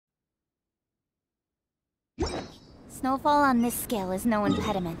Snowfall on this scale is no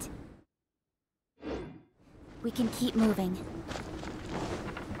impediment. We can keep moving.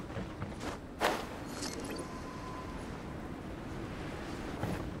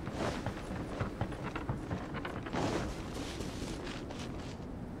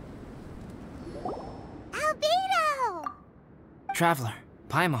 Albedo! Traveler,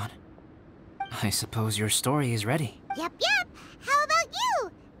 Paimon. I suppose your story is ready. Yep. How about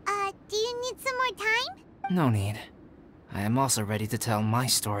you? Do you need some more time? No need. I am also ready to tell my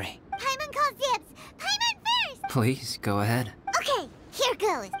story. Paimon calls dibs! Paimon first! Please, go ahead. Okay, here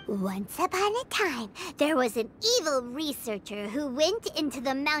goes. Once upon a time, there was an evil researcher who went into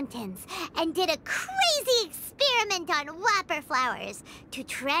the mountains and did a crazy experiment on whopper flowers to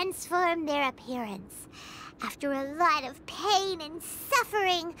transform their appearance. After a lot of pain and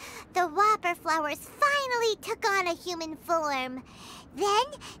suffering, the whopper flowers finally took on a human form. Then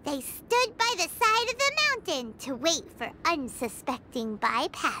they stood by the side of the mountain to wait for unsuspecting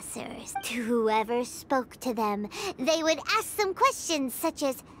bypassers. To whoever spoke to them, they would ask some questions such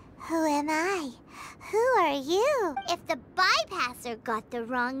as, "Who am I? Who are you?" If the bypasser got the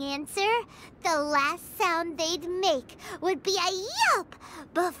wrong answer, the last sound they'd make would be a yelp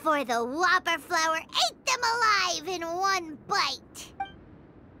before the whopper flower ate them alive in one bite.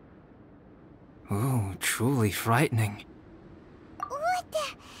 Ooh, truly frightening. What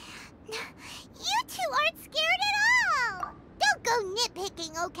the? You two aren't scared at all! Don't go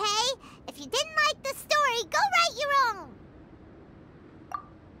nitpicking, okay? If you didn't like the story, go write your own!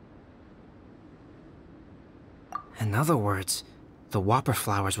 In other words, the whopper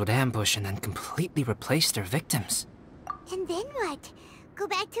flowers would ambush and then completely replace their victims. And then what? Go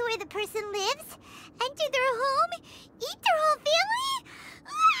back to where the person lives? Enter their home? Eat their whole family?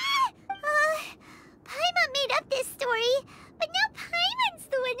 Paimon made up this story, but now Paimon's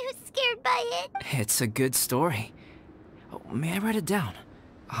the one who's scared by it. It's a good story. Oh, may I write it down?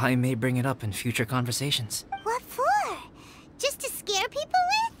 I may bring it up in future conversations. What for? Just to scare people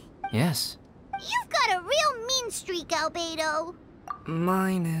with? Yes. You've got a real mean streak, Albedo.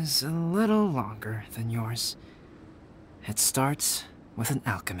 Mine is a little longer than yours. It starts with an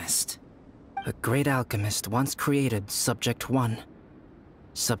alchemist. A great alchemist once created Subject 1.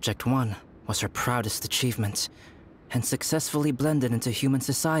 Subject 1 was her proudest achievement, and successfully blended into human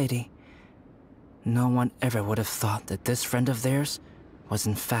society. No one ever would have thought that this friend of theirs was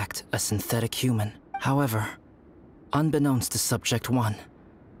in fact a synthetic human. However, unbeknownst to Subject 1,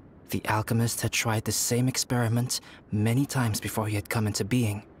 the alchemist had tried the same experiment many times before he had come into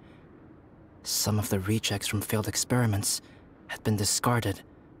being. Some of the rejects from failed experiments had been discarded,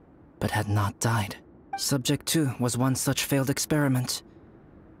 but had not died. Subject 2 was one such failed experiment.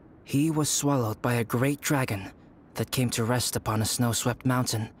 He was swallowed by a great dragon that came to rest upon a snow-swept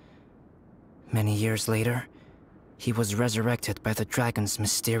mountain. Many years later, he was resurrected by the dragon's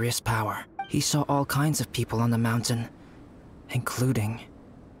mysterious power. He saw all kinds of people on the mountain, including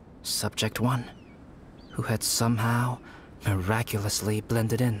Subject 1, who had somehow miraculously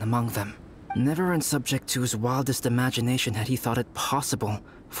blended in among them. Never in Subject 2's wildest imagination had he thought it possible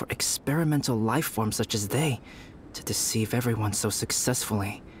for experimental life forms such as they to deceive everyone so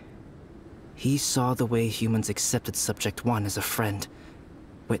successfully. He saw the way humans accepted Subject 1 as a friend,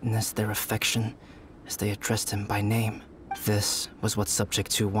 witnessed their affection as they addressed him by name. This was what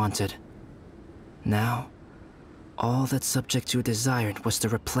Subject 2 wanted. Now, all that Subject 2 desired was to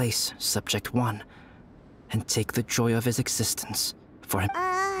replace Subject 1 and take the joy of his existence for him.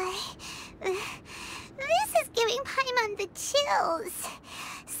 This is giving Paimon the chills.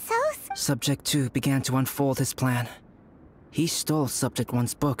 Subject 2 began to unfold his plan. He stole Subject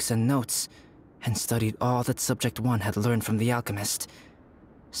 1's books and notes, and studied all that Subject 1 had learned from the alchemist.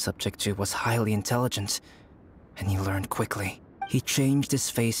 Subject 2 was highly intelligent, and he learned quickly. He changed his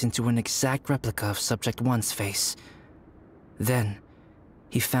face into an exact replica of Subject 1's face. Then,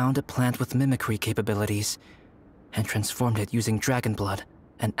 he found a plant with mimicry capabilities, and transformed it using dragon blood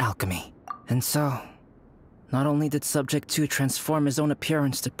and alchemy. And so, not only did Subject 2 transform his own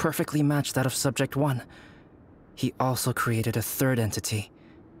appearance to perfectly match that of Subject 1, he also created a third entity,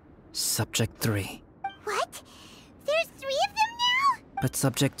 Subject 3. What? There's 3 of them now? But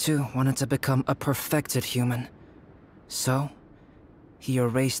Subject 2 wanted to become a perfected human. So, he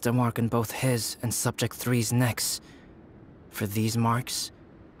erased a mark on both his and Subject 3's necks. For these marks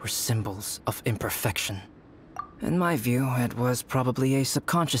were symbols of imperfection. In my view, it was probably a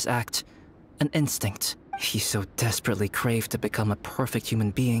subconscious act, an instinct. He so desperately craved to become a perfect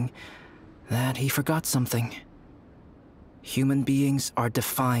human being that he forgot something. Human beings are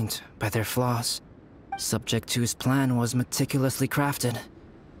defined by their flaws. Subject 2's plan was meticulously crafted.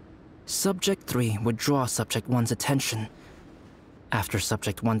 Subject 3 would draw Subject 1's attention. After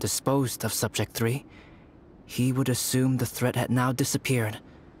Subject 1 disposed of Subject 3, he would assume the threat had now disappeared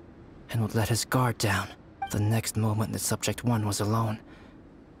and would let his guard down. The next moment that Subject 1 was alone,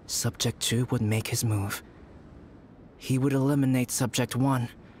 Subject 2 would make his move. He would eliminate Subject 1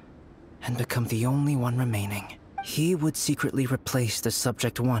 and become the only one remaining. He would secretly replace the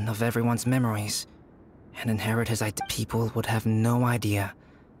Subject 1 of everyone's memories and inherit his identity. People would have no idea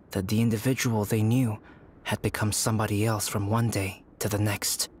that the individual they knew had become somebody else from one day to the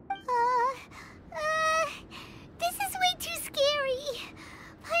next. This is way too scary.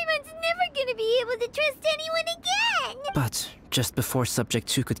 Paimon's never gonna be able to trust anyone again! But just before Subject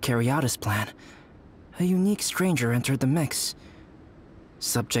 2 could carry out his plan, a unique stranger entered the mix.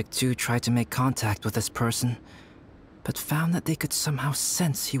 Subject 2 tried to make contact with this person, but found that they could somehow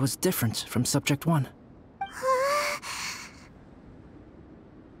sense he was different from Subject 1.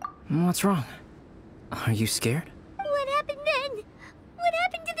 What's wrong? Are you scared? What happened then? What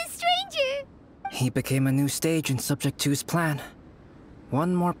happened to the stranger? He became a new stage in Subject 2's plan.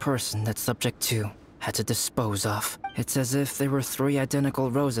 One more person that Subject 2 had to dispose of. It's as if there were 3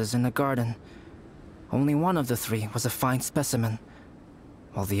 identical roses in a garden. Only one of the 3 was a fine specimen,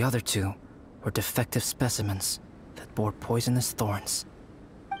 while the other 2 were defective specimens that bore poisonous thorns.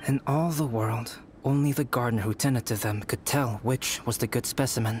 In all the world, only the gardener who tended to them could tell which was the good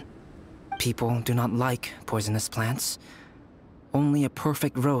specimen. People do not like poisonous plants. Only a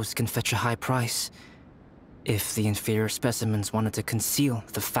perfect rose can fetch a high price. If the inferior specimens wanted to conceal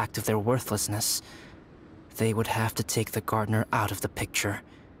the fact of their worthlessness, they would have to take the gardener out of the picture,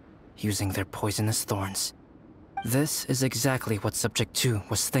 using their poisonous thorns. This is exactly what Subject 2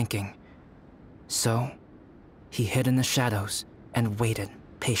 was thinking. So, he hid in the shadows and waited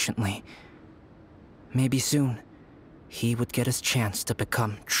patiently. Maybe soon, he would get his chance to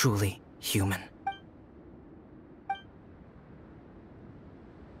become truly human.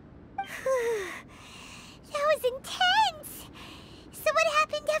 That was intense! So what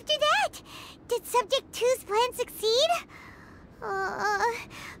happened after that? Did Subject 2's plan succeed?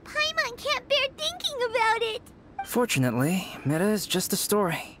 Paimon can't bear thinking about it! Fortunately, Meta is just a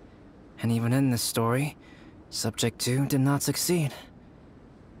story. And even in this story, Subject 2 did not succeed.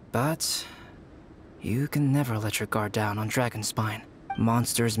 But you can never let your guard down on Dragonspine.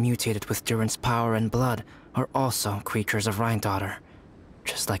 Monsters mutated with Durin's power and blood are also creatures of Rhine-Daughter,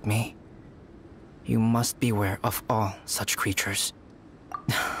 just like me. You must beware of all such creatures.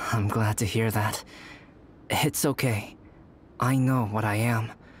 I'm glad to hear that. It's okay. I know what I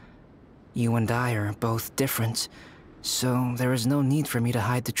am. You and I are both different, so there is no need for me to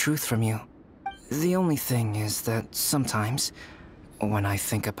hide the truth from you. The only thing is that sometimes, when I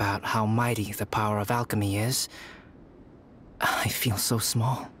think about how mighty the power of alchemy is, I feel so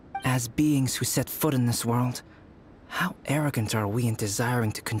small. As beings who set foot in this world, how arrogant are we in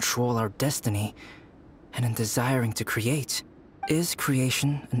desiring to control our destiny, and in desiring to create? Is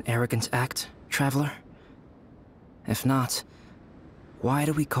creation an arrogant act, Traveler? If not, why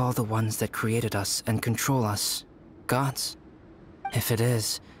do we call the ones that created us and control us gods? If it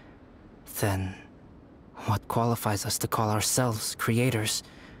is, then what qualifies us to call ourselves creators?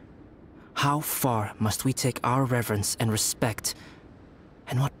 How far must we take our reverence and respect,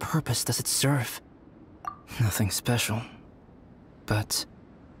 and what purpose does it serve? Nothing special, but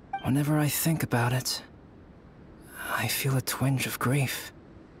whenever I think about it, I feel a twinge of grief.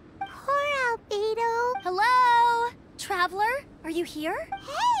 Poor Albedo. Hello? Traveler? Are you here?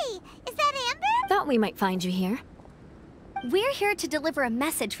 Hey, is that Amber? Thought we might find you here. We're here to deliver a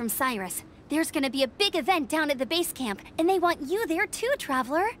message from Cyrus. There's gonna be a big event down at the base camp, and they want you there too,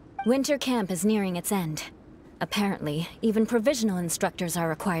 Traveler. Winter camp is nearing its end. Apparently, even provisional instructors are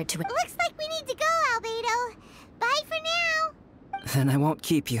required to... Looks like we need to go, Albedo. Bye for now. Then I won't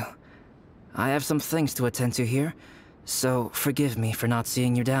keep you. I have some things to attend to here, so forgive me for not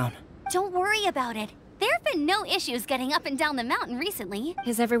seeing you down. Don't worry about it. There have been no issues getting up and down the mountain recently.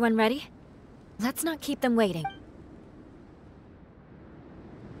 Is everyone ready? Let's not keep them waiting.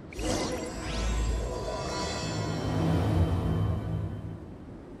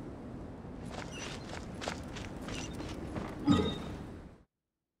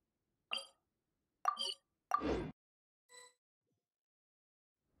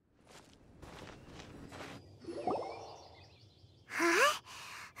 Huh?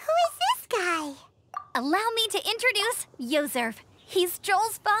 Who is this guy? Allow me to introduce Yozerv. He's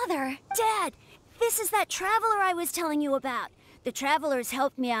Joel's father. Dad, this is that traveler I was telling you about. The traveler's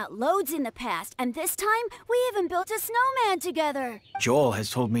helped me out loads in the past, and this time we even built a snowman together. Joel has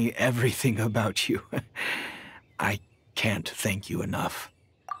told me everything about you. I can't thank you enough.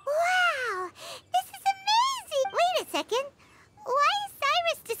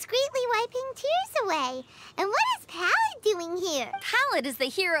 me. And what is Pallid doing here? Pallid is the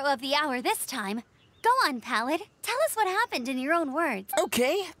hero of the hour this time. Go on, Pallid. Tell us what happened in your own words.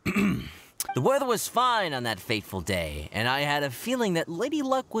 Okay. The weather was fine on that fateful day, and I had a feeling that Lady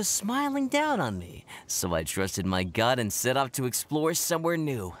Luck was smiling down on me. So I trusted my gut and set off to explore somewhere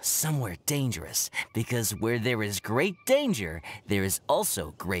new, somewhere dangerous. Because where there is great danger, there is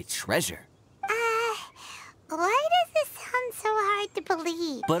also great treasure. Why does this sound so hard to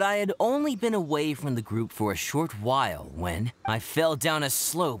believe? But I had only been away from the group for a short while when I fell down a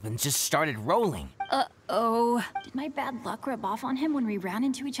slope and just started rolling. Uh-oh. Did my bad luck rub off on him when we ran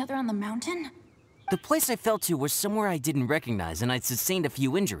into each other on the mountain? The place I fell to was somewhere I didn't recognize, and I'd sustained a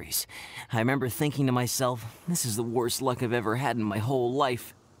few injuries. I remember thinking to myself, this is the worst luck I've ever had in my whole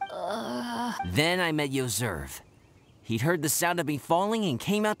life. Then I met Yoserv. He'd heard the sound of me falling and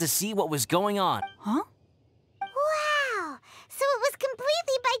came out to see what was going on. Huh? Wow! So it was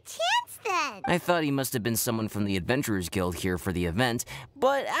completely by chance then! I thought he must have been someone from the Adventurers Guild here for the event,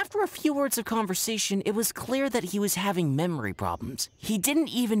 but after a few words of conversation, it was clear that he was having memory problems. He didn't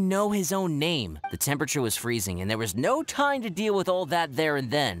even know his own name. The temperature was freezing, and there was no time to deal with all that there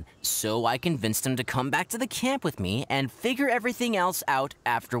and then, so I convinced him to come back to the camp with me and figure everything else out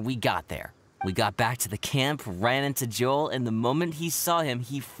after we got there. We got back to the camp, ran into Joel, and the moment he saw him,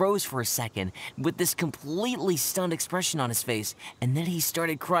 he froze for a second with this completely stunned expression on his face, and then he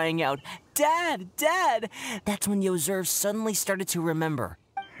started crying out, "Dad! Dad!" That's when Yoserv suddenly started to remember.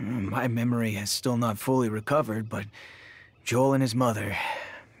 My memory has still not fully recovered, but Joel and his mother,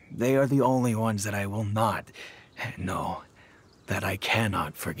 they are the only ones that I will not, no, that I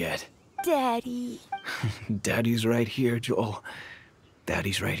cannot forget. Daddy. Daddy's right here, Joel.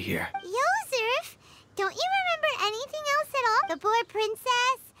 Daddy's right here. Yoserv, don't you remember anything else at all? The poor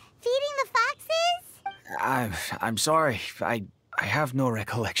princess? Feeding the foxes? I'm sorry. I have no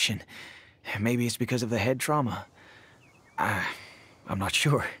recollection. Maybe it's because of the head trauma. I'm not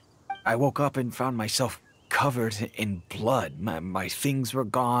sure. I woke up and found myself covered in blood. My things were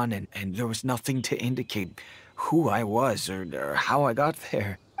gone, and there was nothing to indicate who I was or how I got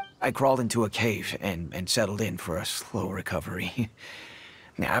there. I crawled into a cave and settled in for a slow recovery.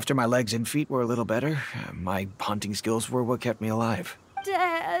 After my legs and feet were a little better, my hunting skills were what kept me alive.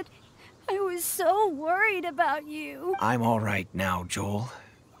 Dad, I was so worried about you. I'm all right now, Joel.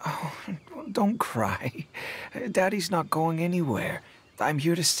 Oh, don't cry. Daddy's not going anywhere. I'm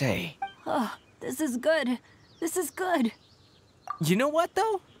here to stay. Oh, this is good. This is good. You know what,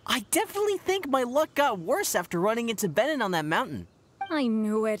 though? I definitely think my luck got worse after running into Benin on that mountain. I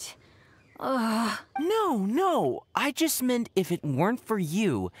knew it. Ugh. No. I just meant if it weren't for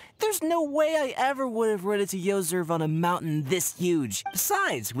you, there's no way I ever would have run into Yoserv on a mountain this huge.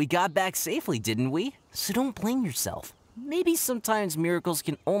 Besides, we got back safely, didn't we? So don't blame yourself. Maybe sometimes miracles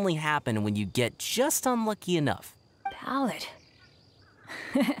can only happen when you get just unlucky enough. Pallid.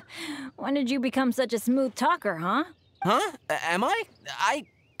 When did you become such a smooth talker, huh? Huh? Am I?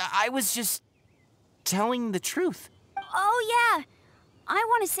 I was just telling the truth. Oh, yeah. I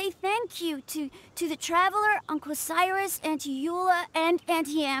want to say thank you to the Traveler, Uncle Cyrus, Auntie Eula, and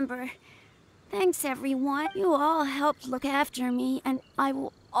Auntie Amber. Thanks, everyone. You all helped look after me, and I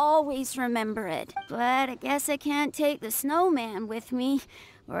will always remember it. But I guess I can't take the snowman with me,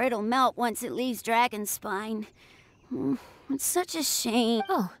 or it'll melt once it leaves Dragonspine. It's such a shame.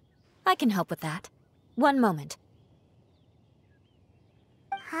 Oh, I can help with that. One moment.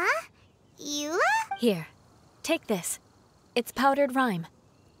 Huh? Eula? Here, take this. It's powdered rime.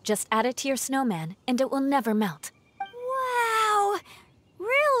 Just add it to your snowman, and it will never melt. Wow!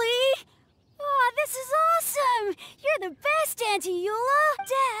 Really? Oh, this is awesome! You're the best, Auntie Eula!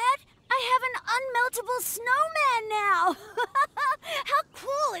 Dad, I have an unmeltable snowman now! How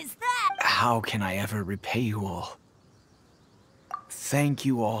cool is that? How can I ever repay you all? Thank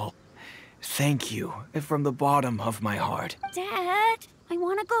you all. Thank you from the bottom of my heart. Dad, I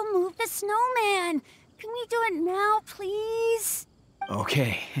want to go move the snowman. Can we do it now, please?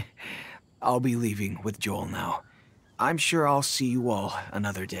 Okay. I'll be leaving with Joel now. I'm sure I'll see you all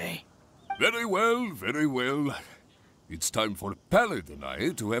another day. Very well, very well. It's time for Pallid and I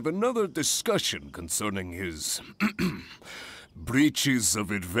to have another discussion concerning his breaches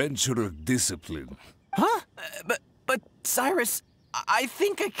of adventurer discipline. Huh? But Cyrus, I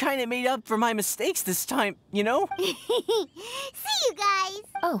think I kind of made up for my mistakes this time, you know? See you guys!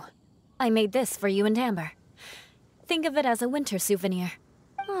 Oh, I made this for you and Amber. Think of it as a winter souvenir.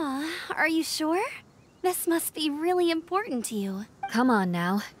 Are you sure? This must be really important to you. Come on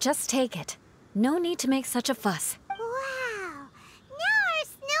now, just take it. No need to make such a fuss. Wow! Now our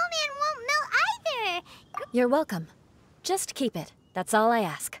snowman won't melt either! You're welcome. Just keep it. That's all I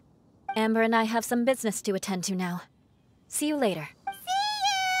ask. Amber and I have some business to attend to now. See you later. See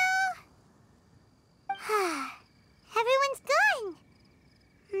you! Everyone's gone.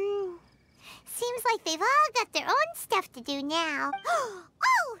 Seems like they've all got their own stuff to do now. Oh!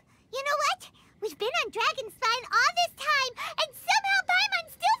 You know what? We've been on Dragonspine all this time, and somehow Paimon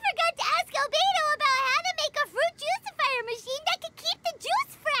still forgot to ask Albedo about how to make a fruit juicifier machine that could keep the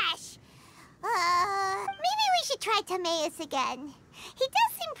juice fresh. Maybe we should try Timaeus again. He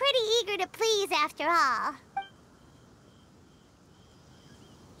does seem pretty eager to please after all.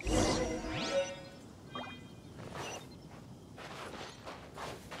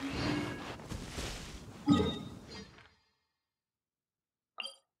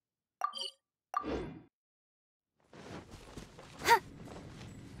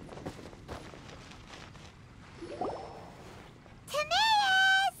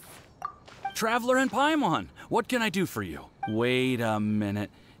 Traveler and Paimon, what can I do for you? Wait a minute.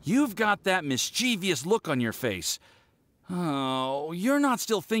 You've got that mischievous look on your face. Oh, you're not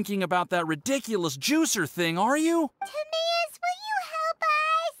still thinking about that ridiculous juicer thing, are you? Timaeus, will you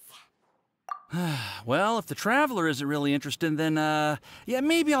help us? Well, if the Traveler isn't really interested, then, yeah,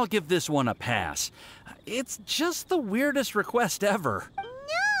 maybe I'll give this one a pass. It's just the weirdest request ever. No,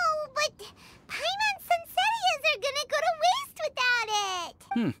 but Paimon's Sunsetias are gonna go to waste without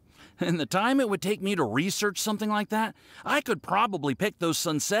it. And the time it would take me to research something like that, I could probably pick those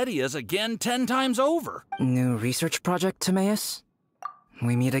Sunsetias again 10 times over. New research project, Timaeus?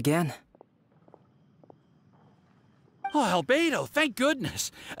 We meet again. Oh, Albedo, thank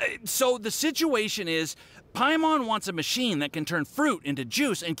goodness. So the situation is, Paimon wants a machine that can turn fruit into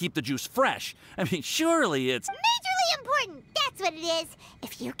juice and keep the juice fresh. I mean, surely it's... Majorly important, that's what it is.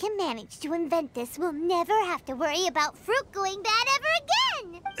 If you can manage to invent this, we'll never have to worry about fruit going bad ever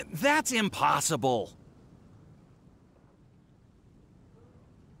again. That's impossible.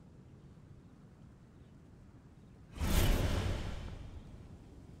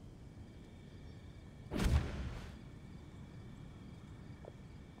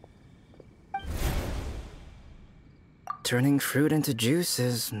 Turning fruit into juice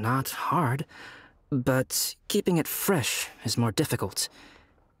is not hard, but keeping it fresh is more difficult.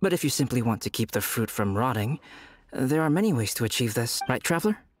 But if you simply want to keep the fruit from rotting, there are many ways to achieve this, right,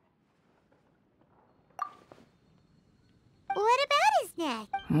 Traveler? What about his neck?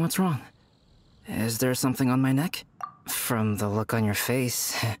 What's wrong? Is there something on my neck? From the look on your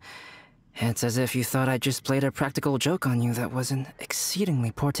face, it's as if you thought I just played a practical joke on you that was in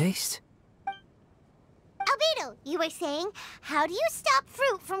exceedingly poor taste. Albedo, you were saying, how do you stop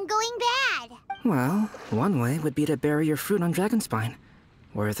fruit from going bad? Well, one way would be to bury your fruit on Dragonspine,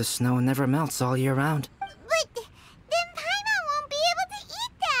 where the snow never melts all year round. But then Paimon won't be able to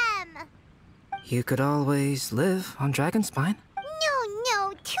eat them! You could always live on Dragonspine.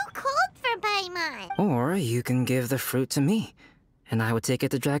 No, too cold for Paimon. Or you can give the fruit to me, and I would take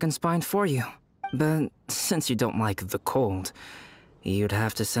it to Dragonspine for you. But since you don't like the cold, you'd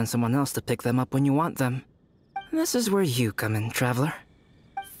have to send someone else to pick them up when you want them. This is where you come in, Traveler.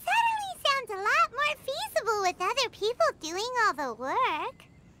 Suddenly sounds a lot more feasible with other people doing all the work.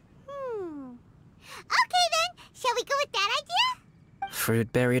 Okay then, shall we go with that idea?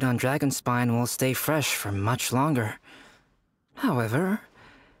 Fruit buried on Dragonspine will stay fresh for much longer. However,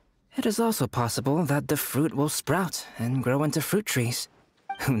 it is also possible that the fruit will sprout and grow into fruit trees.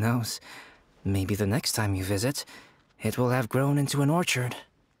 Who knows? Maybe the next time you visit, it will have grown into an orchard.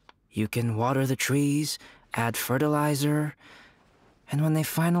 You can water the trees, add fertilizer, and when they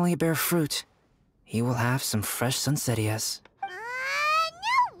finally bear fruit, you will have some fresh Sunsetias. No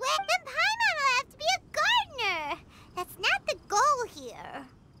way! Then Paimon will have to be a gardener! That's not the goal here.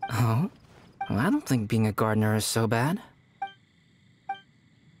 Oh? Well, I don't think being a gardener is so bad.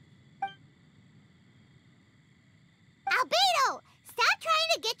 Albedo! Stop trying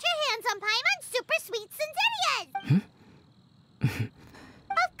to get your hands on Paimon's super sweet Sunsetias!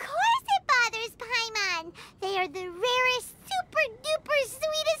 Of course it bothers Paimon! They are the rarest, super-duper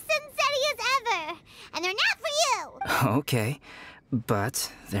sweetest Sunsetias ever! And they're not for you! Okay,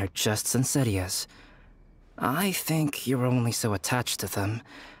 but they're just Sunsetias. I think you're only so attached to them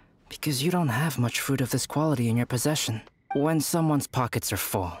because you don't have much fruit of this quality in your possession. When someone's pockets are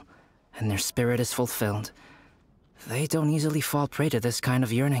full and their spirit is fulfilled, they don't easily fall prey to this kind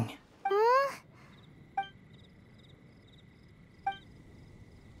of yearning.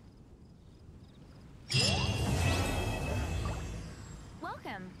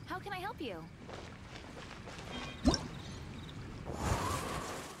 Welcome. How can I help you?